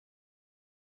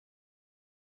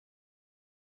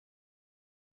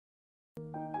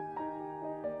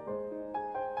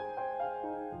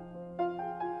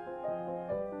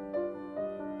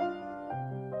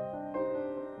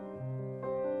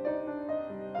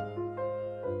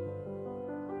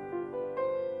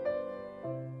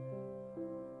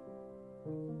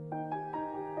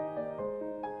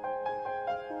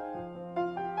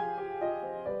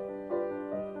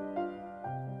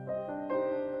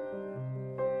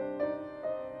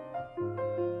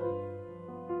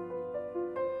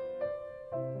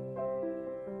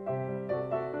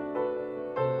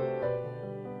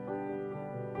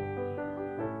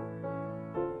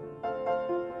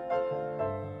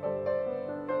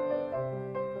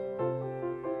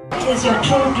is your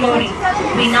true glory.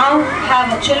 We now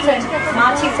have our children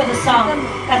marching for the song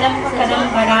Kadam Kadam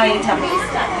Badayeta.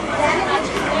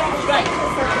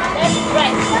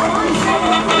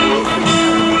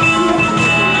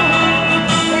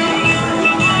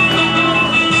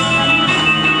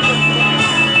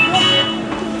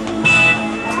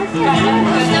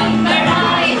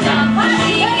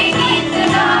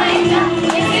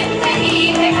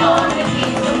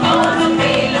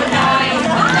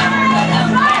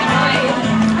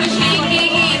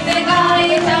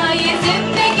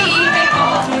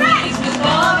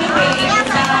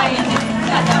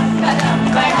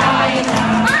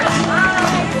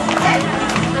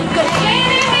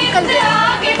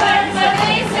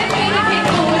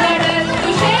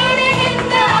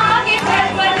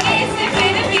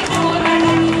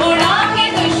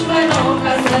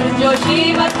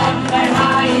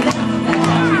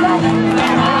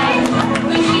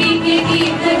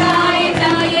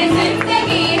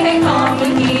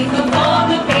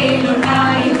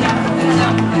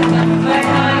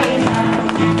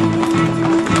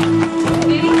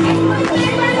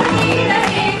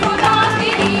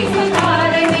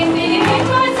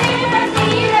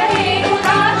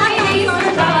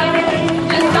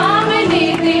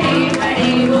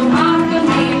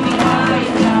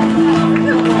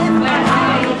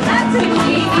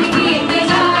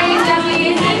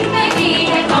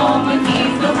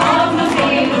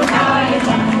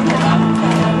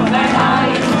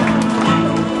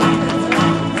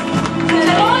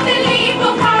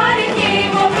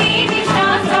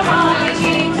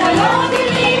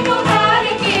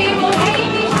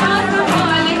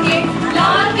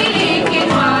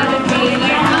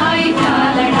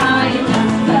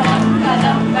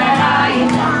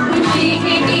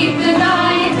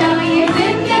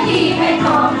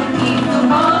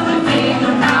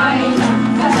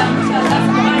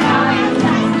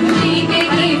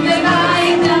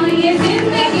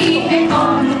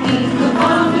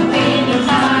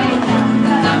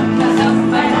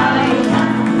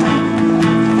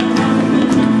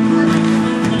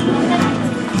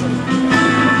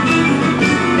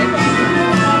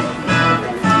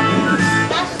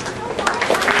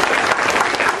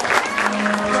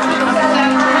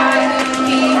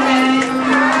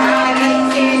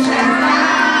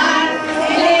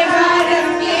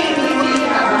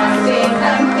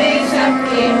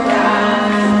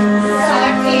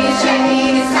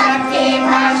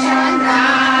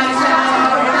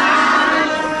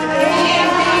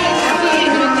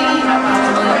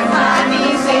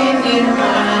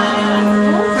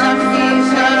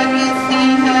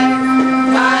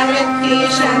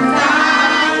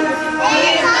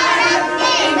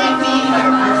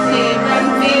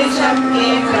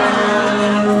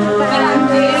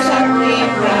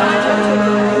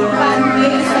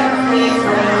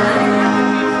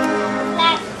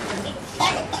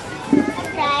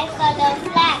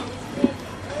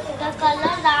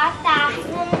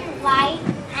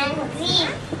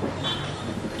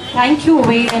 Thank you,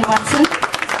 Wade and Watson.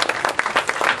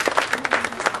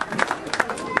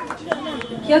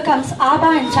 Here comes Abba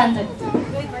and Chandan.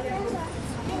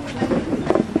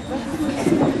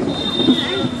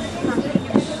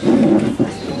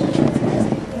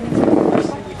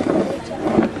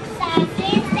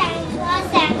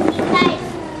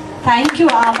 Thank you,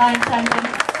 Abba and Chandan.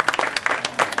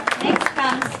 Next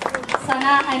comes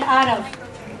Sana and Arav.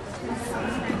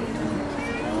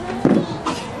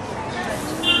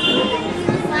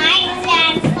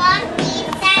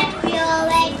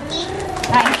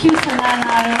 Thank you, Sana and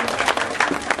Arav.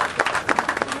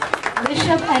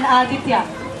 Rishabh and Aditya.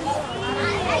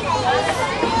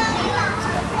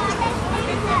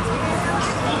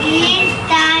 E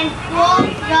stands for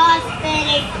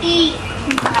prosperity.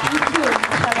 Thank you,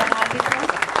 Rishabh and Aditya.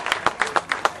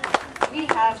 We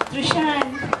have Trisha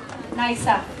and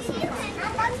Naisa.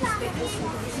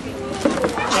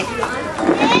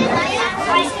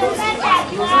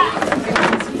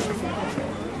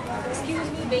 Excuse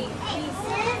me, babe.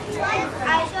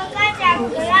 Ashoka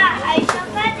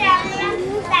Chakra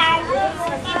stands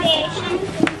for motivation.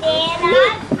 There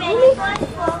are 24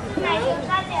 spokes in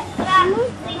Ashoka Chakra.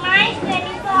 Reminds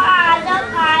 24 hours of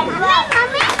hard work.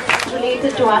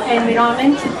 Related to our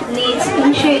environment needs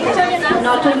initiative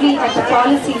not only at the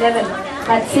policy level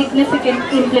but significant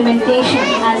implementation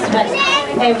as well.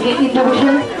 Every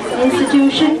individual,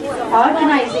 institution,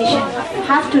 organization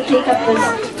have to take up this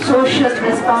social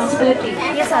responsibility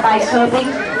by curbing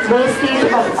wastage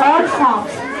of all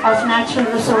forms of natural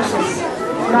resources.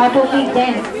 Not only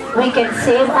then we can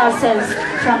save ourselves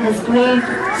from this grave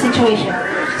situation.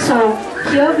 So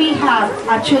here we have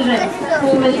our children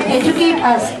who will educate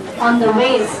us on the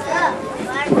ways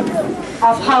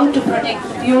of how to protect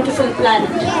the beautiful planet.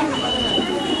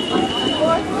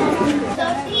 So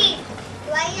please,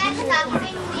 why are you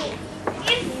stopping me?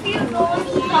 If you don't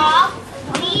stop,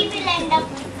 we will end up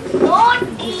with no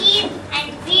trees and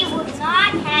we would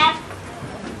not have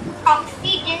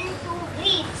oxygen to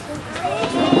breathe.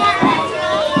 Save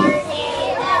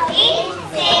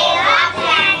our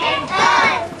planet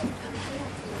Earth.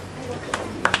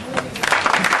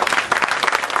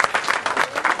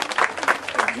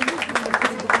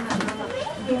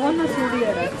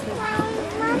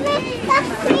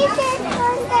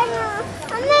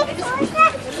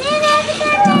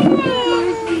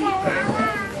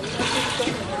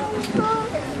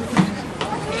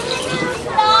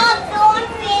 Stop, don't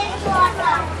waste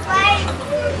water. Why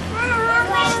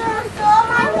so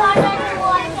much water to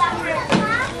water?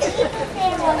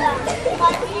 Save water.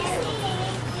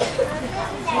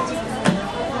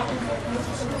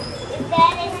 If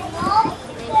there is no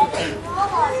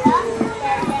water,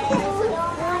 then there is no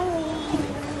money,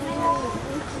 no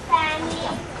family,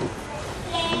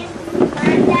 place,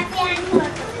 and happy and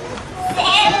good.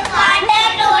 Save water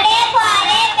today for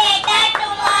a better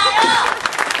tomorrow.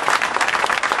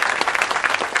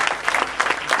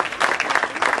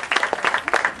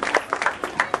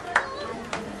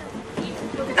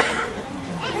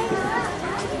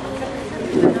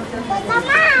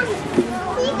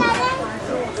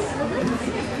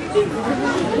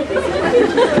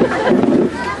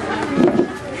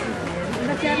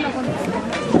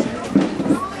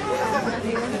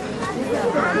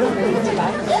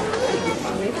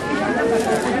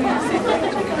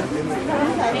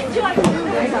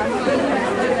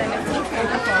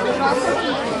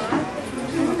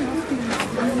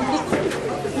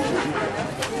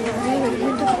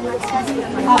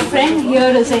 Our friend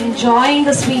here is enjoying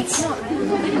the sweets.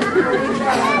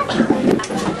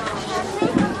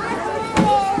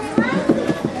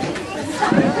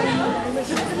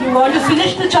 You want to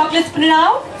finish the chocolates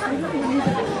now?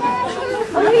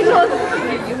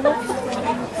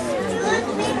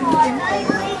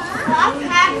 What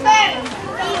happened?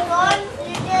 We got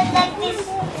little like this.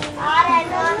 Our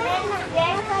environment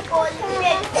gets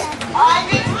polluted. All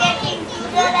this getting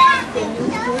bigger and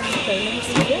bigger.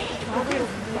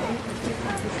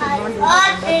 Our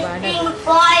earth is being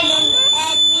spoiled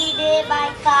every day by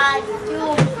cars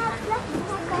too.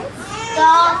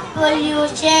 Stop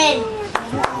pollution.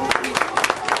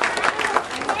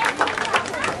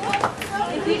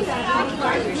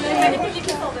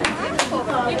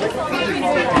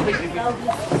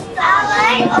 Our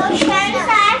oceans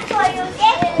are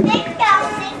polluted. Big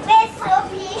toxic waste, so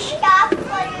please stop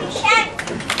pollution.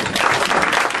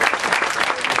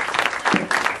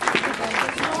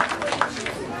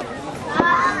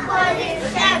 Stop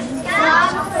pollution.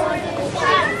 Stop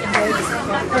pollution.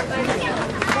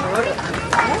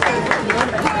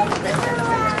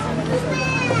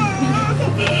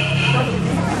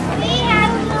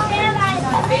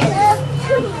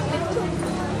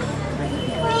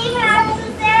 We have to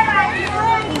save our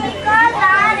because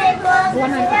our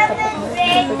ecosystem will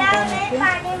break down if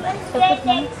animals get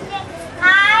extinct.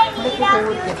 I need a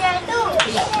future too.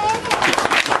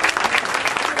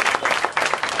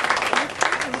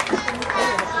 Animals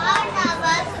are not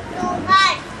ours to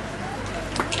pet.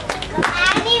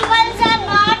 Animals are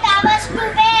not ours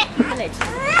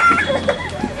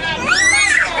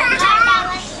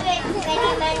to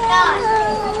experiment on.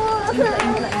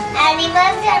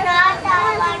 Animals are not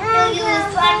ours to use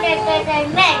for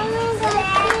entertainment.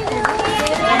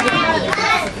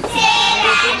 Save animals! Save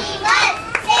animals!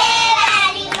 Save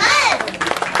animals!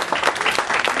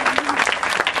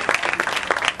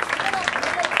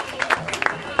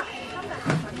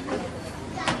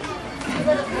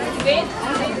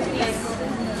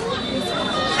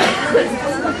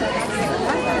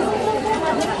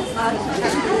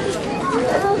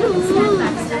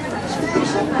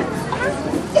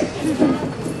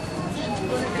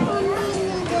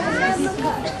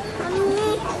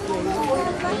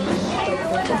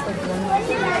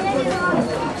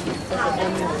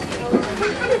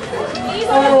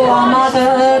 Oh, our Mother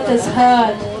Earth is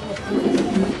hurt.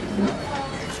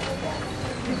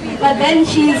 But then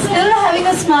she is still having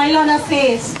a smile on her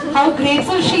face. How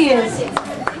grateful she is.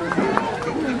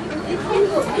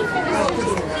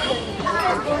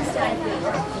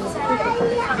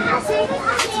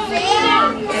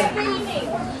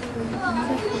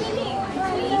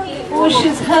 Oh,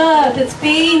 she's hurt. It's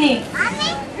paining.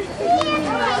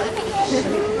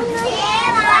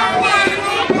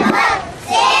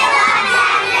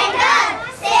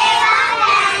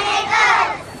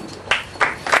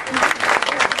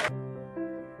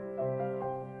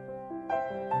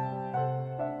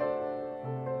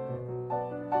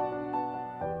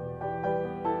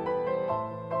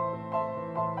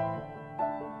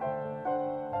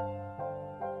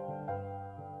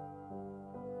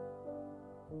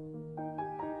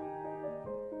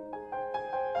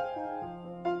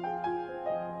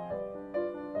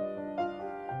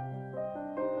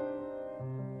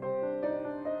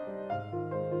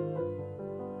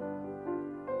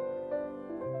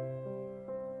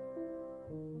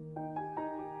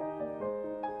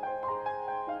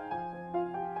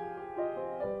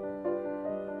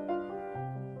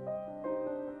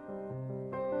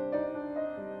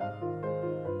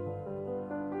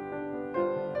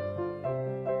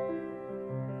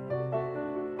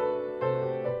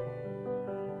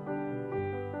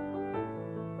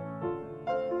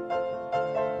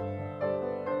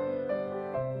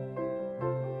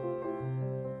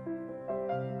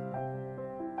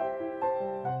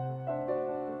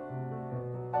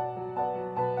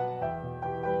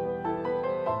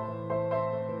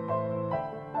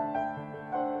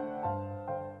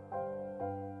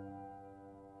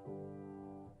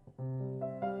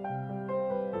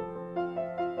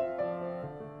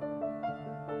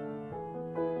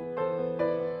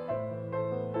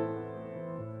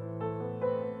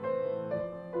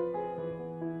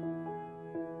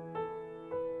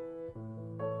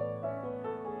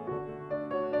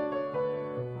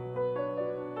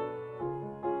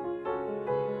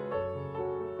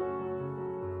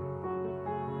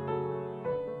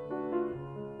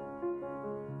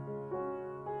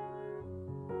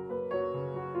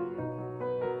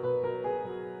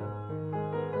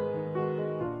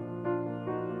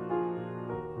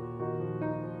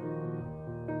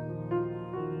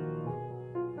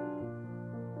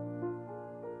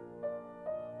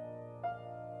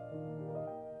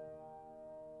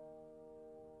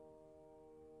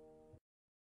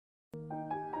 God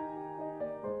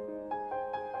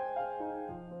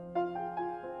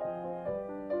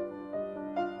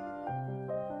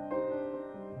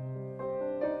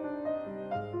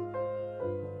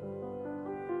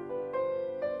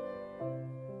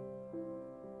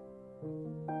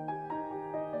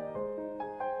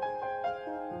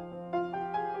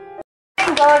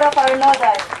of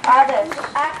Arunodoy, Adarsh,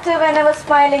 active and ever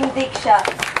smiling Diksha.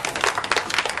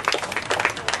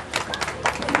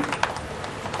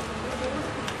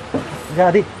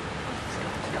 Jadi.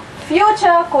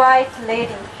 Future quiet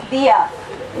lady, Dia.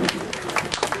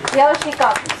 Here she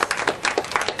comes.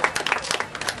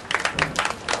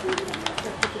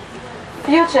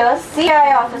 Future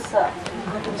CI officer,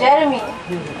 Jeremy.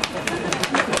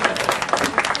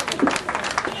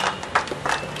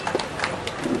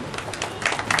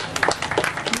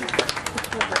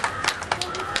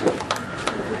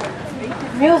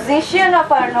 Musician of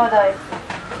Arunodoy,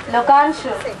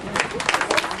 Lokanshu.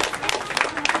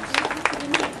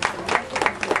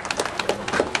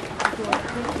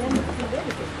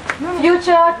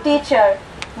 Future teacher,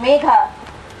 Megha.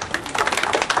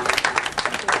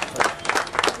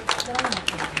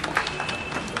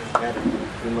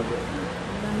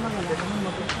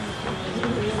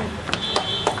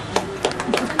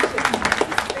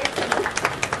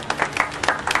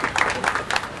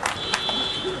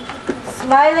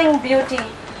 Smiling beauty,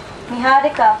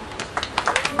 Niharika.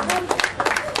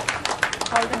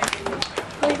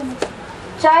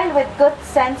 Child with good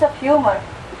sense of humor,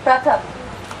 Pratham.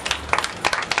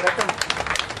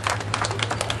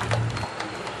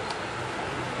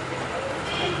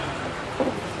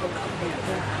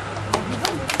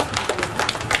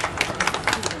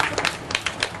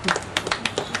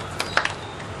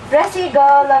 Dressy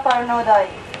girl of Arunodoy,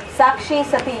 Sakshi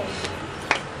Satish.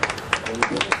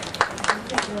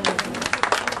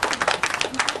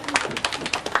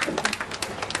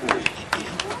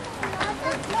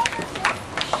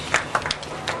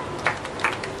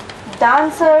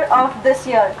 Dancer of this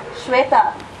year,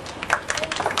 Shweta.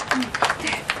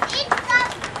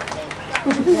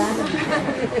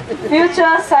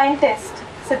 Future scientist,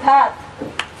 Siddharth.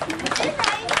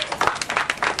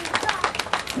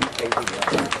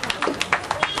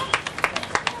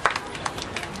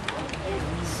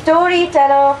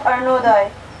 Storyteller of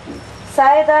Arunodoy,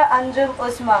 Saida Anjum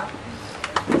Usma.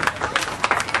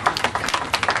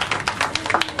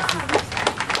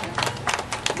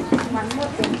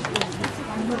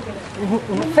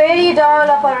 Fairy doll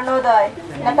of Arunodoy,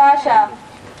 Natasha.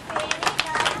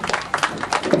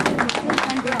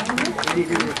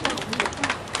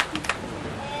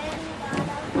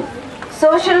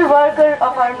 Social worker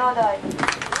of Arunodoy,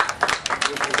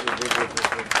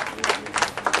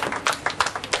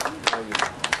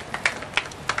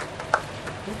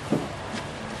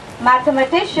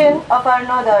 mathematician of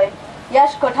Arunodoy,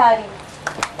 Yash Kothari.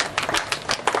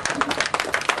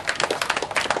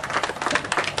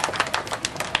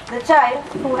 The child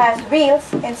who has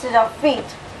wheels instead of feet,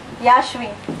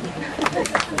 Yashvi.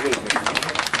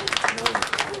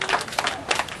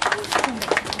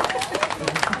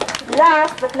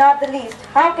 Last but not the least,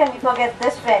 how can we forget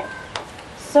this friend?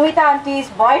 Sumita Auntie's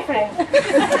boyfriend.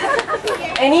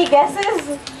 Any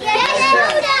guesses?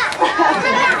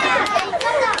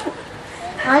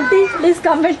 Auntie, please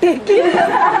come and take it.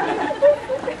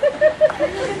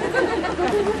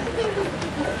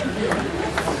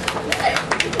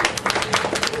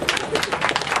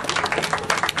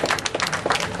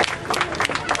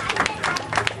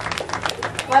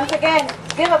 Once again,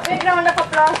 give a big round of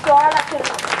applause to all our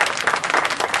children.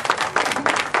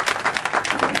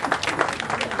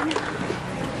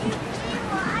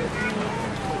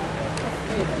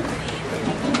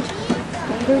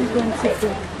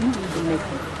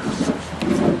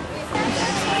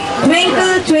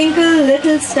 Twinkle, twinkle,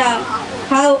 little star,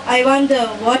 how I wonder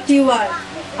what you are.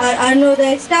 Our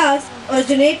Arunodoy stars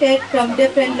originated from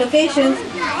different locations,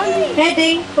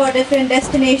 heading for different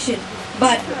destinations.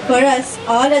 But for us,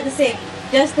 all are the same,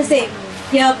 just the same.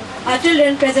 Here, our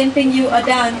children presenting you a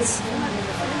dance.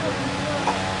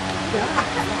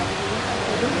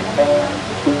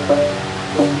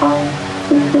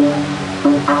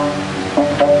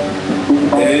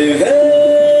 Hey, hey.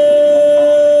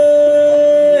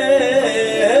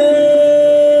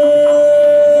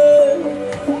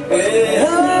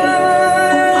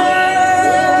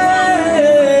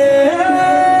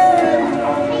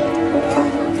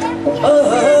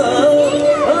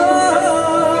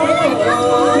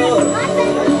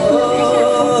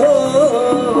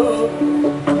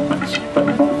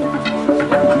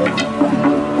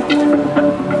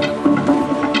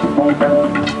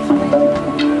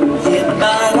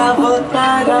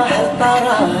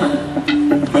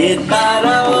 ये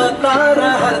तारा वो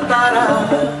तारा हर तारा,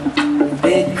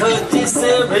 देखो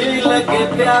जिसे भी लगे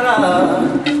प्यारा।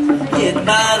 ये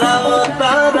तारा वो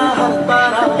तारा हर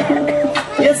तारा,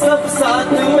 ये सब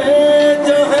साथ में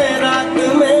जो है रात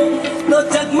में तो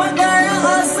जगमगाया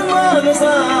आसमान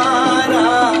सारा।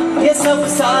 ये सब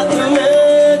साथ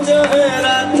में जो है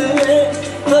रात में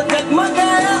तो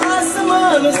जगमगाया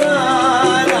आसमान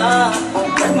सारा।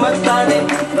 जगमग तारे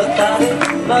लो तारे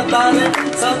लो तारे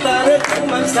सौ तारे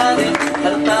जगमग सारे,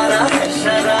 हर तारा है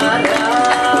शरारा।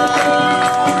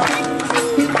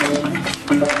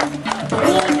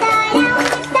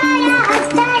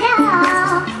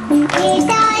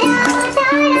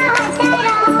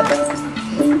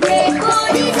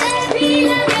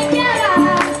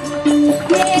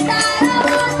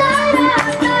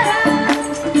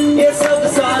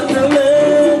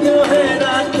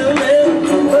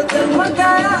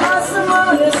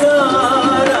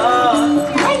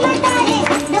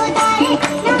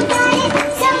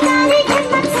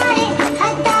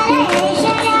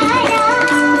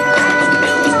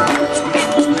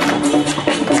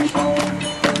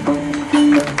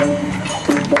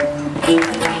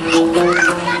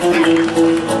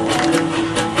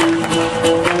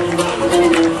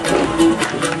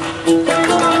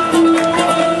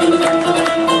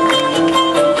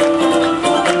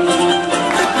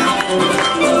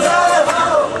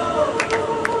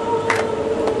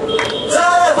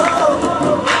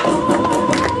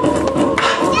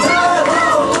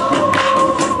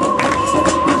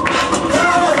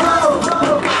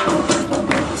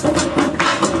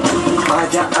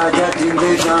 आजा जिंदे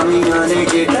शामी आने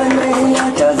के तने,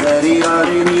 आजा जरी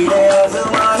वाले नीले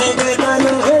आसमाने के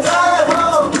तने।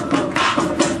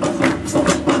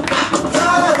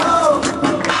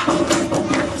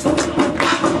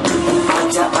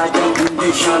 आजा आजा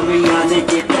जिंदे शामी आने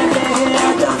के तने,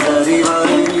 आजा जरी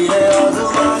वाले नीले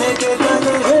आसमाने के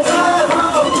तने।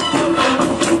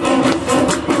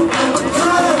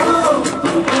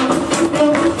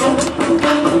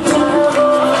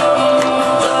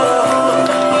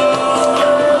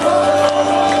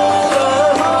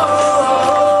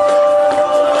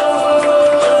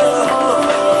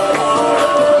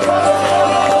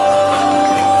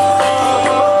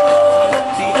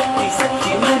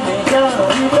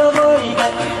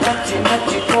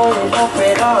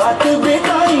 रात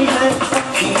बिताई है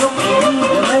अखियों की नींद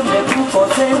में महबूबों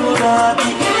से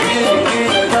मुरादी, गिर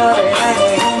गिर जाए मैंने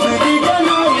उंगली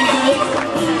बनाई है।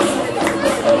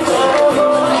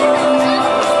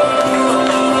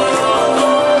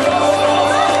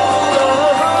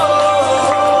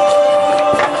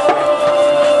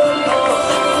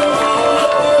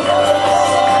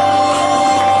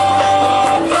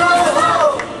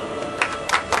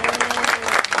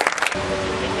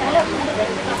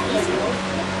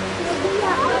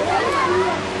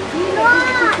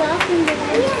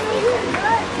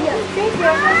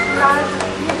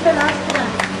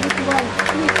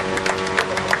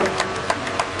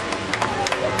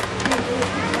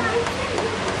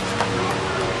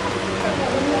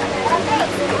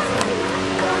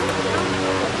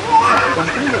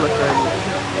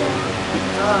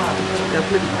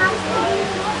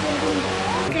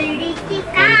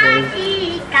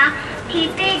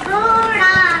 खींचे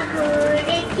घोड़ा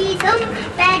घोड़े की तुम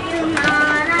पैर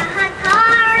मारा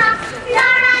हथौड़ा,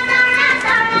 दौड़ा दौड़ा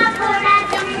दौड़ा घोड़ा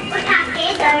तुम उठा के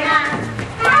दौड़ा।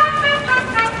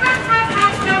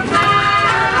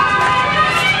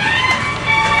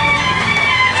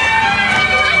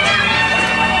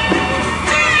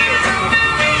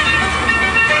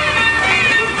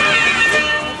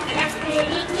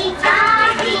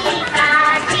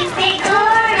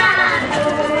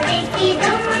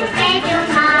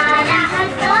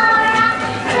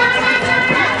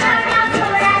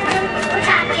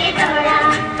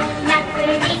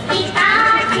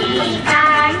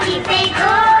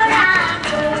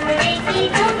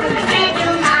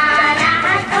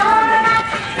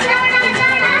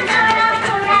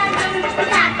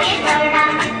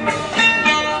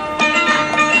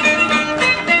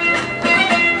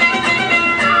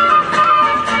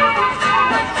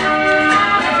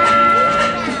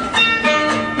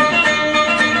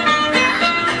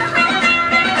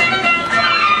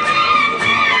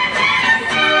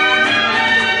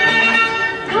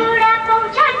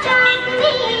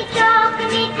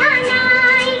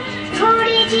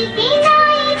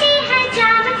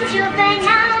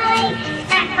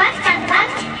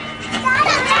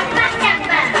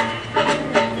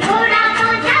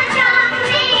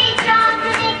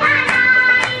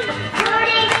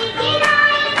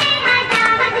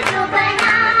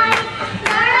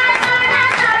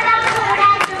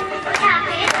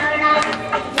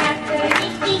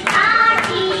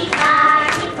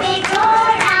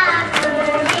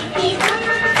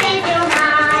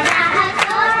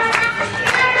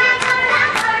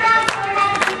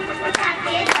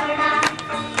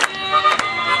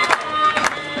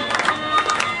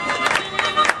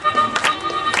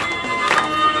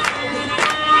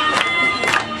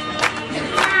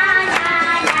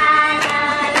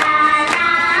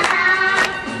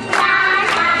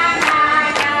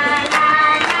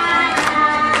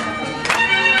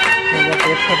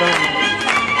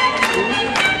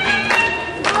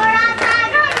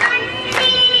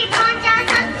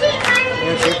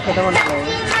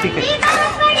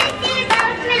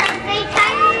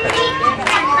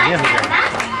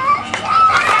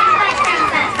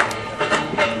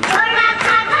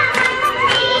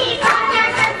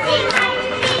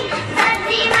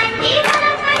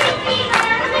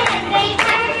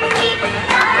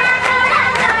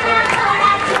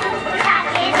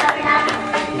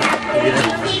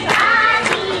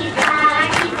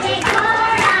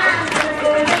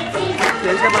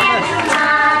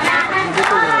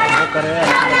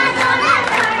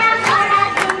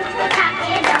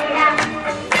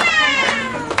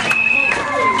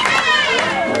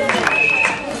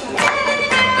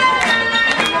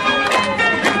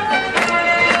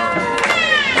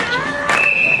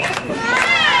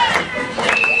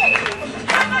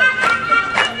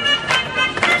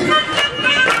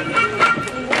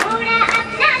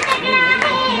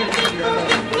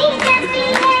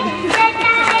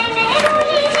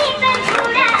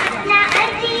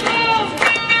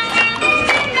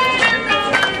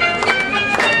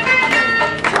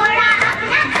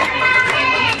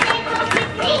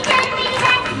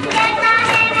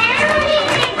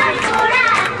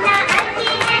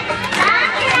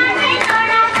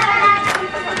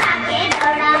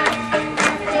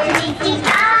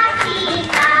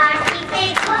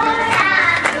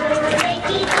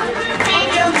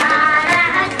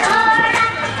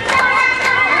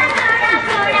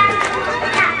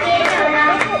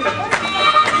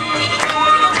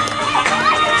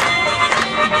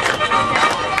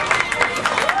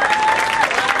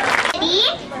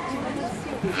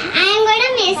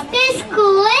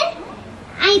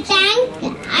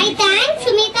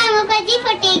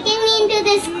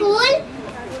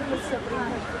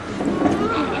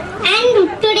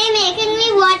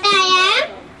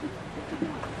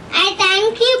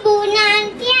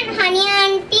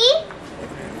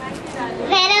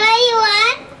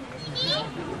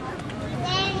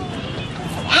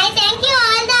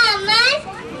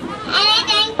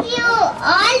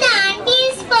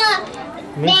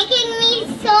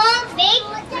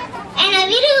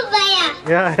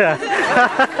 Yeah.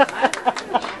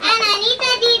 And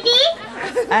Anita Didi.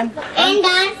 And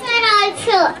Dancer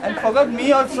also. and forgot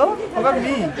me also. Forgot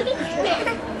me.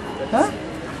 Huh?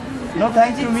 No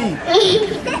thanks to me.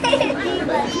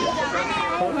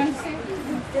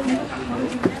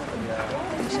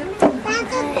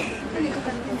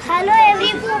 Hello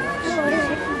everyone.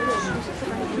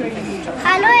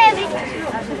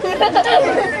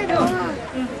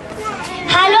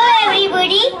 Hello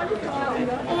everybody.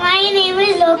 My name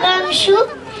is Lokamshu.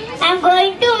 I'm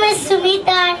going to Miss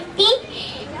Sumita auntie,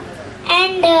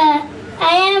 and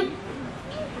I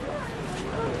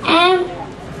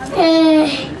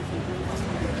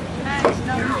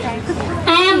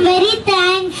am very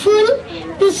thankful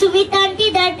to Sumita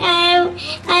auntie that I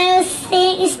was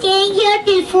staying here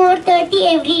till 4:30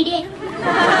 every day.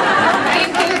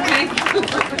 Thank you.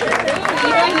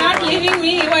 You are not leaving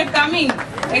me, you are coming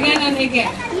again and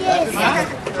again.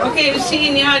 Yes. Okay, you see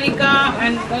Niharika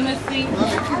and Dhanasri,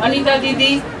 Anita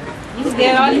Didi, they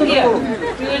are all here.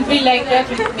 You will be like that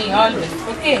with me always,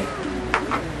 okay?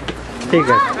 ठीक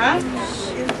है. Huh?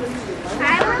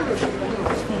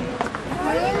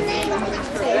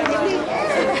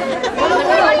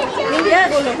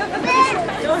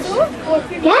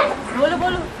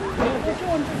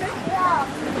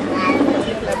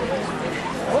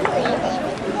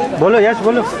 बोलो यश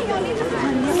बोलो.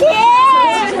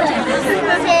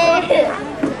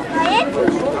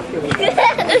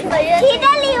 He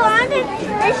really wanted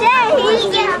to say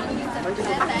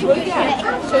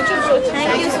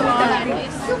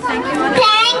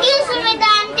Thank you, Sumita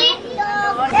auntie.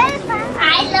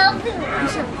 I love you.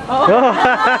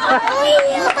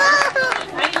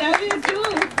 I love you too.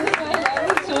 I love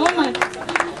you so much.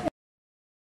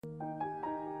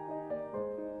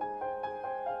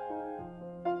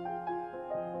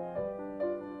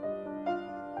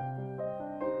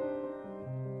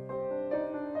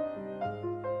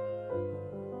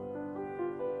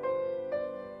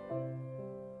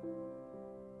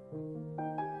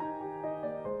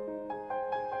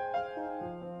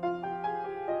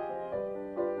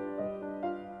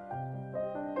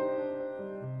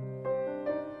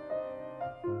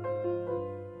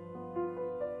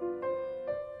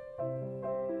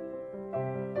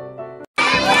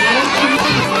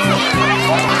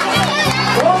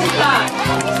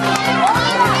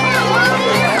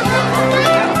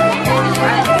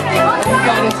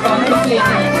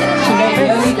 Should I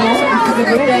really go? This is a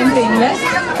good time to invest.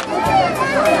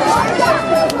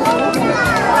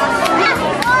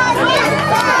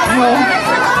 No.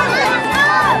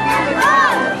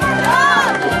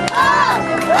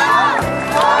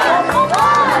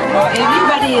 Oh,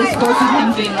 everybody is forcing him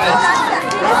to invest.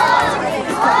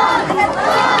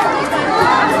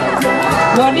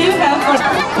 What do you have for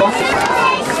coffee?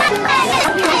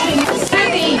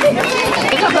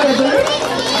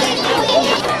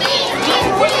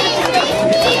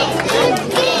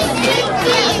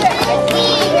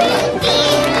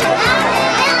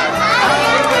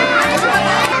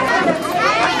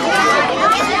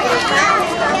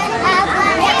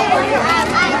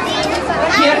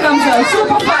 Here comes our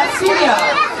super fast Surya.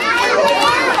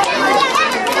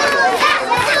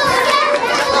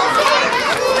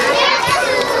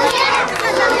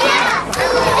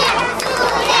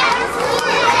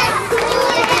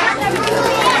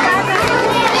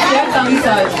 Here comes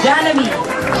our Janavi.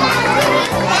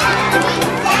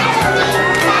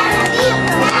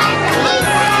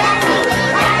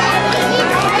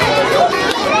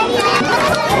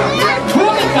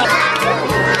 Bhumika.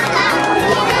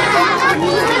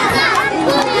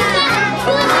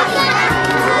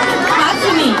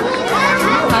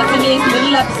 Hasani is a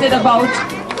little upset about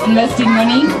investing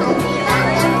money.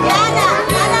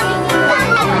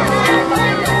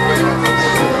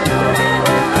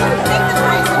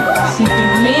 She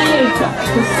could make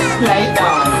to slide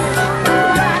down.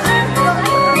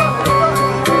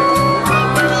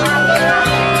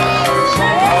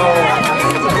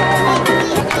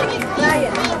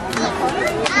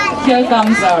 Here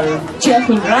comes our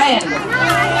cheerful Ryan.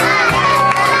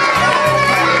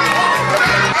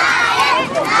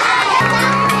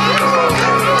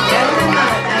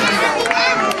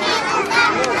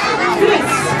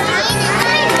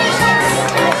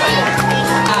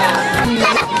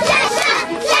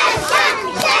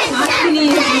 Hasani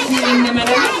is receiving the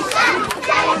medal.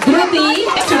 Dhruti.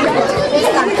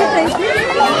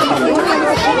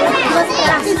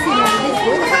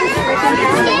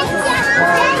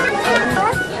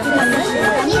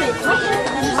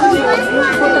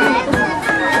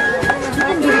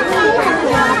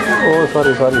 Oh,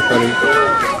 sorry.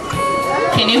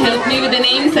 Can you help me with the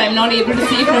names? I'm not able to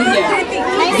see from here.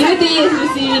 Dhruti is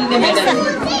receiving the medal.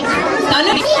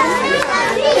 Tanu.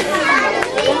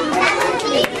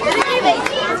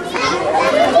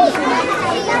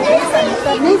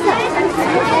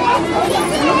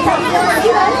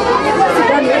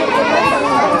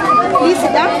 Please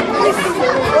sit down.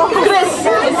 Chris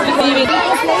is receiving.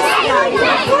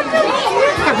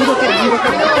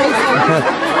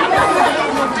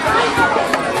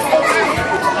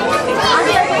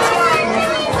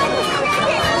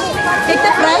 Take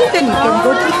the prize, then you can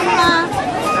go to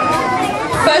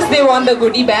First they want the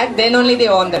goodie bag, then only they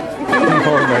want them.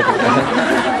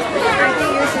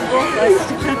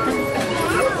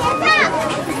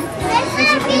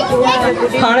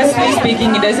 Honestly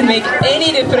speaking, it doesn't make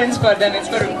any difference for them. It's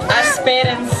for us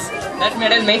parents. That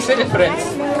medal makes a difference.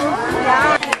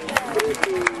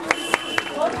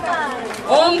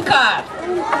 Omkar.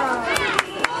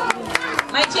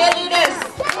 My cheerleaders.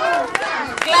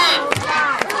 Clap.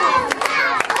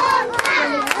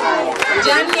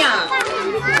 Janya.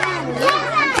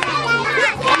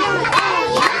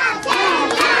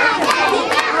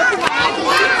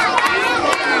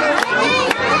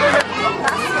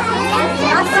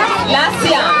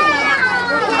 Lasya.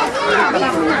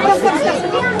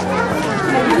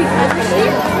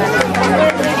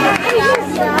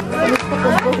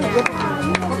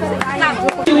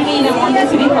 Activity in a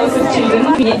Montessori house of children,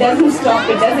 it doesn't stop,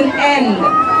 it doesn't end.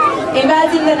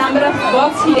 Imagine the number of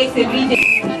walks he takes every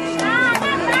day.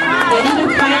 They need to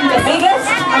find the biggest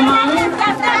among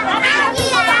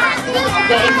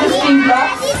the existing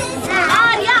blocks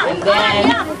and then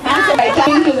answer by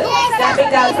tapping to the static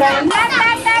girlfriend.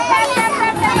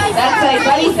 That side,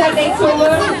 Barisa takes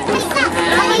over.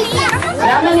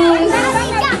 Ramani is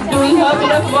doing her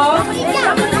bit of work.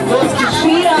 Goes to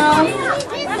Shriram.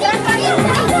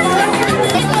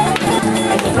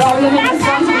 There's a problem and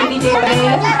responsibility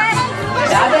taken.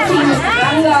 The other team is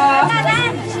Ranga.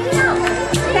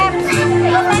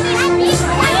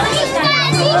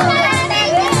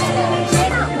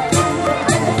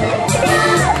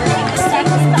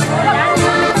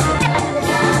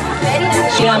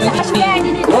 Shriram is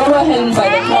being overwhelmed by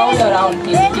the crowd around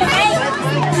him.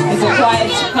 He's a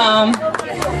quiet, calm.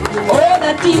 Oh,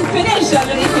 that team finished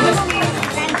already.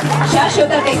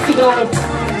 Shashwata takes it over.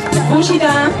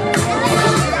 Bhushita.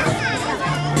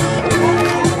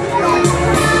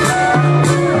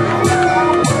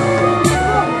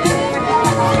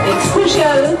 It's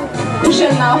Kushal.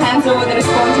 Kushal now hands over the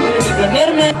responsibility to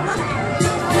Nirmal.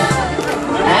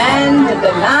 And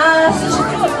the last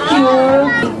cue,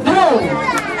 Dhruv.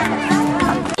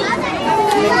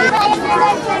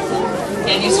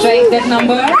 Can you strike that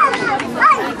number?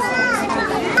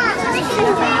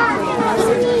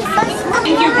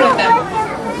 Thank you, Pratham.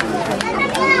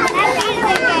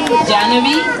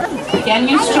 Janavi, can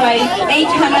you strike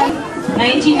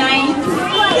 899?